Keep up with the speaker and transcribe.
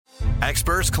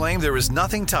Experts claim there is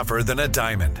nothing tougher than a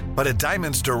diamond. But at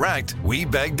Diamonds Direct, we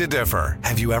beg to differ.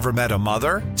 Have you ever met a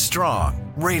mother?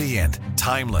 Strong, radiant,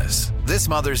 timeless. This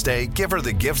Mother's Day, give her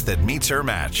the gift that meets her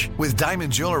match. With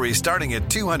diamond jewelry starting at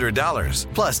 $200.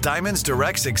 Plus Diamonds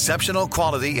Direct's exceptional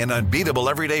quality and unbeatable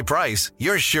everyday price,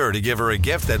 you're sure to give her a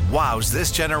gift that wows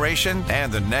this generation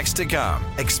and the next to come.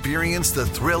 Experience the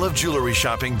thrill of jewelry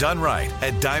shopping done right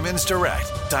at Diamonds Direct.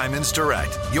 Diamonds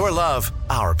Direct. Your love,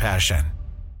 our passion.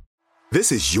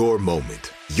 This is your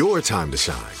moment, your time to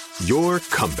shine, your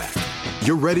comeback.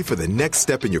 You're ready for the next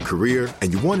step in your career,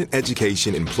 and you want an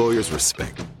education employers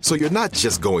respect. So you're not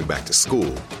just going back to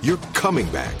school, you're coming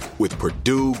back with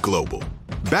Purdue Global.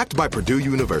 Backed by Purdue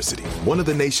University, one of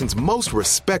the nation's most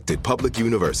respected public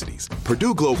universities,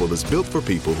 Purdue Global is built for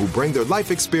people who bring their life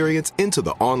experience into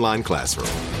the online classroom.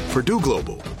 Purdue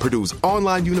Global, Purdue's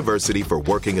online university for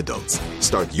working adults.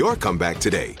 Start your comeback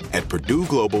today at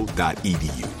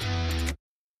purdueglobal.edu.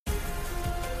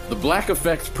 The Black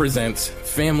Effect presents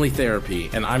Family Therapy,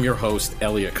 and I'm your host,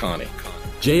 Elliot Connie.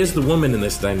 Jay is the woman in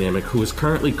this dynamic who is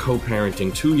currently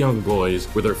co-parenting 2 young boys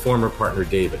with her former partner,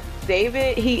 David.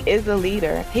 David, he is a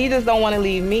leader. He just don't want to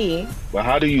leave me. But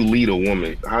how do you lead a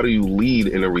woman? How do you lead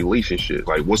in a relationship?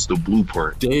 Like, what's the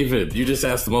blueprint? David, you just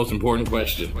asked the most important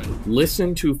question.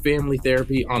 Listen to Family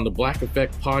Therapy on the Black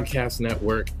Effect Podcast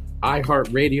Network,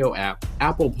 iHeartRadio app,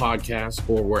 Apple Podcasts,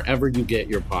 or wherever you get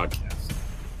your podcasts.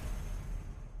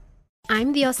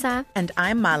 I'm Diosa. And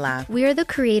I'm Mala. We are the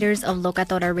creators of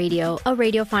Locatora Radio, a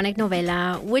radiophonic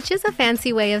novela, which is a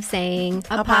fancy way of saying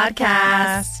a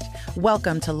podcast.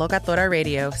 Welcome to Locatora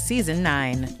Radio, Season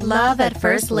 9. Love at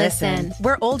first listen.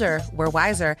 We're older, we're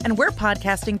wiser, and we're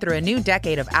podcasting through a new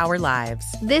decade of our lives.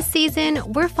 This season,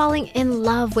 we're falling in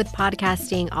love with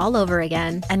podcasting all over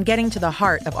again. And getting to the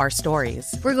heart of our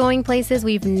stories. We're going places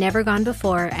we've never gone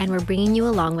before, and we're bringing you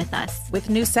along with us. With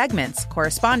new segments,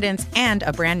 correspondence, and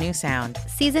a brand new sound.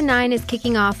 Season 9 is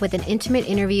kicking off with an intimate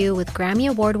interview with Grammy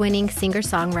Award-winning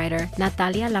singer-songwriter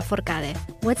Natalia Lafourcade.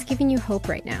 What's giving you hope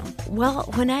right now? Well,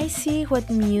 when I see what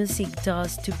music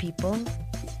does to people,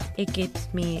 it gives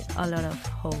me a lot of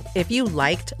hope. If you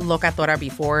liked Locatora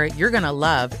before, you're going to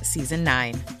love Season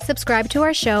 9. Subscribe to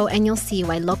our show and you'll see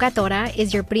why Locatora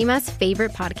is your prima's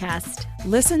favorite podcast.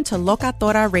 Listen to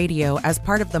Locatora Radio as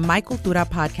part of the My Cultura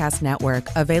Podcast Network,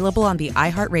 available on the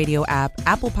iHeartRadio app,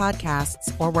 Apple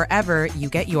Podcasts, or wherever you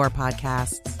get your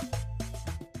podcasts.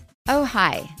 Oh,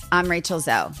 hi, I'm Rachel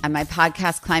Zoe, and my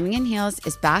podcast, Climbing in Heels,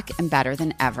 is back and better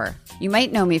than ever. You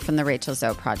might know me from the Rachel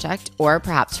Zoe Project, or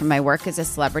perhaps from my work as a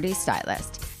celebrity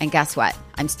stylist. And guess what?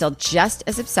 I'm still just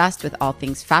as obsessed with all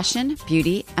things fashion,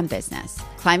 beauty, and business.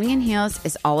 Climbing in Heels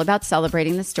is all about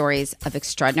celebrating the stories of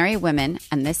extraordinary women,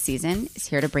 and this season is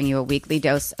here to bring you a weekly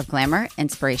dose of glamour,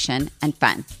 inspiration, and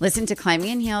fun. Listen to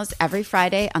Climbing in Heels every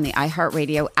Friday on the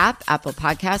iHeartRadio app, Apple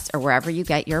Podcasts, or wherever you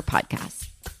get your podcasts.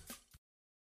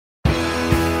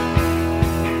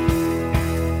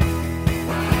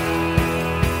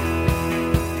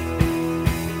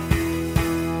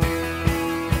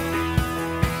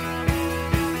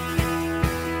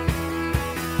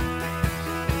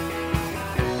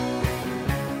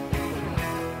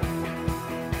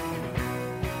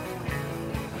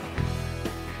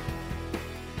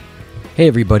 Hey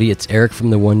everybody, it's Eric from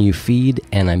The One You Feed,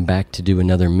 and I'm back to do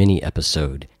another mini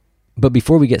episode. But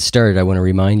before we get started, I want to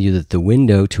remind you that the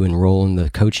window to enroll in the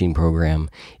coaching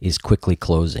program is quickly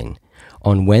closing.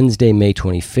 On Wednesday, May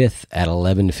 25th at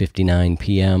 11:59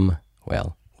 p.m.,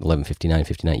 well,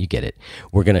 11:59, you get it,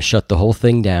 we're going to shut the whole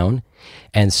thing down.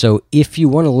 And so if you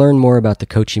want to learn more about the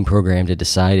coaching program to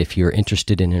decide if you're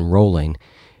interested in enrolling,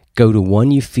 go to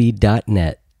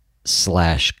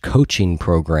oneyoufeed.net/coaching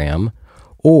program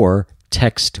or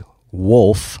text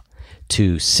WOLF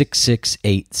to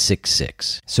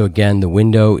 66866. So again, the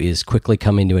window is quickly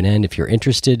coming to an end. If you're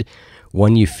interested,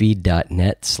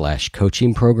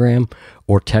 oneyoufeed.net/coaching program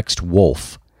or text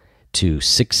WOLF to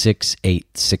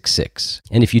 66866.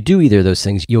 And if you do either of those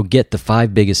things, you'll get the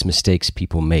 5 biggest mistakes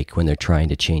people make when they're trying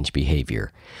to change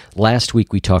behavior. Last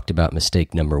week we talked about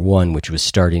mistake number 1, which was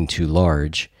starting too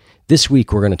large. This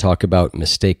week we're going to talk about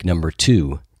mistake number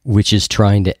 2, which is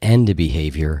trying to end a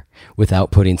behavior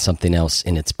without putting something else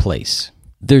in its place.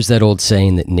 There's that old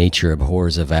saying that nature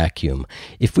abhors a vacuum.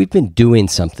 If we've been doing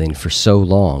something for so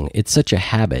long, it's such a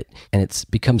habit, and it's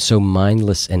become so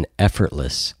mindless and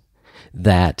effortless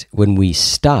that when we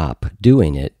stop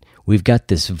doing it, we've got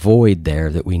this void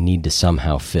there that we need to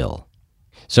somehow fill.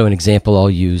 So an example I'll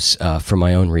use for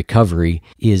my own recovery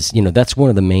is, that's one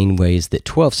of the main ways that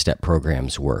 12-step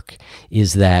programs work,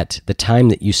 is that the time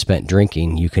that you spent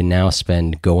drinking, you can now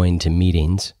spend going to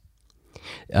meetings.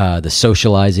 The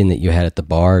socializing that you had at the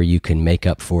bar, you can make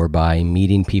up for by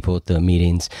meeting people at the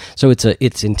meetings. So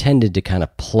it's intended to kind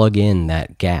of plug in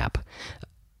that gap.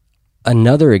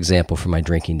 Another example from my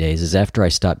drinking days is after I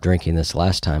stopped drinking this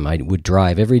last time, I would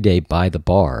drive every day by the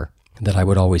bar that I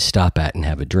would always stop at and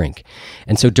have a drink.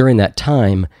 And so during that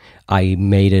time, I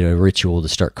made it a ritual to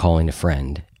start calling a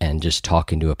friend and just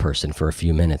talking to a person for a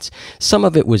few minutes. Some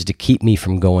of it was to keep me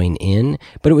from going in,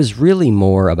 but it was really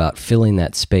more about filling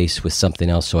that space with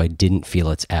something else so I didn't feel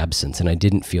its absence and I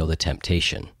didn't feel the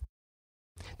temptation.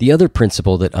 The other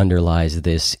principle that underlies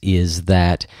this is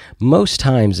that most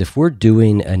times if we're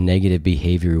doing a negative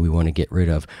behavior we want to get rid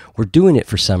of, we're doing it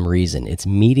for some reason. It's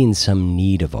meeting some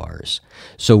need of ours.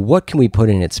 So what can we put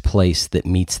in its place that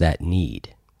meets that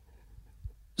need?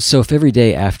 So if every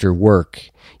day after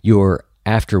work, your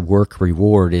after work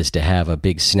reward is to have a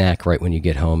big snack right when you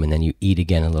get home and then you eat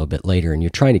again a little bit later and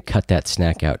you're trying to cut that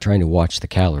snack out, trying to watch the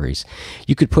calories,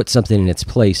 you could put something in its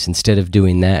place. Instead of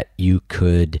doing that, you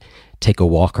could take a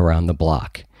walk around the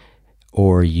block,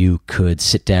 or you could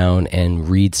sit down and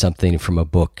read something from a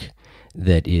book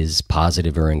that is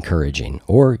positive or encouraging,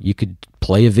 or you could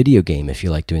play a video game if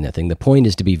you like doing that thing. The point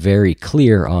is to be very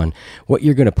clear on what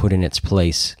you're going to put in its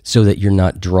place so that you're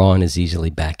not drawn as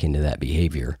easily back into that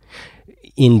behavior.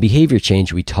 In behavior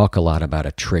change, we talk a lot about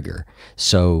a trigger.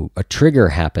 So a trigger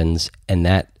happens and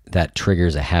that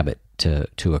triggers a habit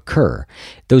to occur.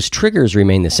 Those triggers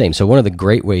remain the same. So one of the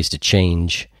great ways to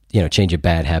change a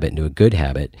bad habit into a good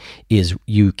habit is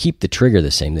you keep the trigger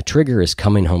the same. The trigger is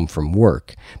coming home from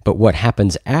work, but what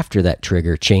happens after that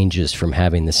trigger changes from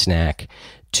having the snack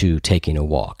to taking a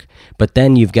walk. But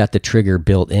then you've got the trigger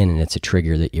built in, and it's a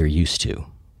trigger that you're used to.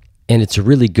 And it's a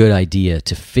really good idea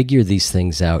to figure these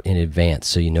things out in advance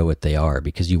so you know what they are,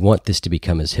 because you want this to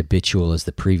become as habitual as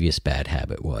the previous bad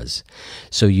habit was.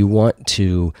 So you want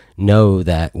to know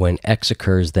that when X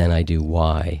occurs, then I do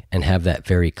Y, and have that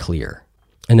very clear.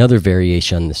 Another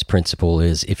variation on this principle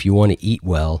is if you want to eat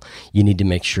well, you need to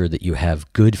make sure that you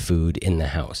have good food in the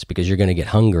house because you're going to get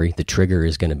hungry. The trigger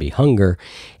is going to be hunger.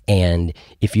 And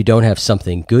if you don't have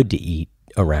something good to eat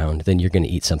around, then you're going to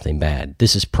eat something bad.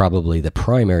 This is probably the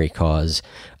primary cause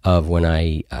of when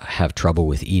I have trouble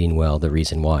with eating well, the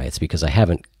reason why. It's because I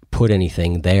haven't put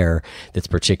anything there that's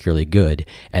particularly good.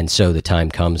 And so the time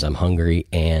comes, I'm hungry,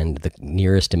 and the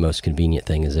nearest and most convenient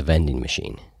thing is a vending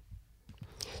machine.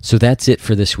 So that's it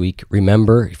for this week.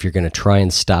 Remember, if you're going to try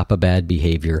and stop a bad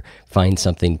behavior, find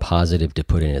something positive to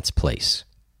put in its place.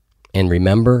 And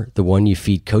remember, the One You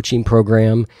Feed coaching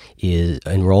program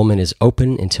enrollment is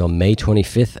open until May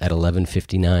 25th at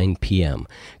 11:59 p.m.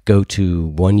 Go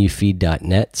to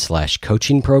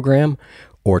oneyoufeed.net/coaching program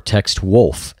or text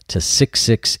WOLF to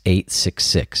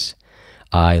 66866.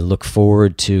 I look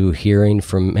forward to hearing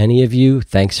from many of you.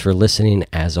 Thanks for listening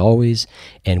as always,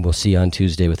 and we'll see you on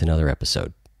Tuesday with another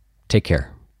episode. Take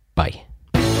care. Bye.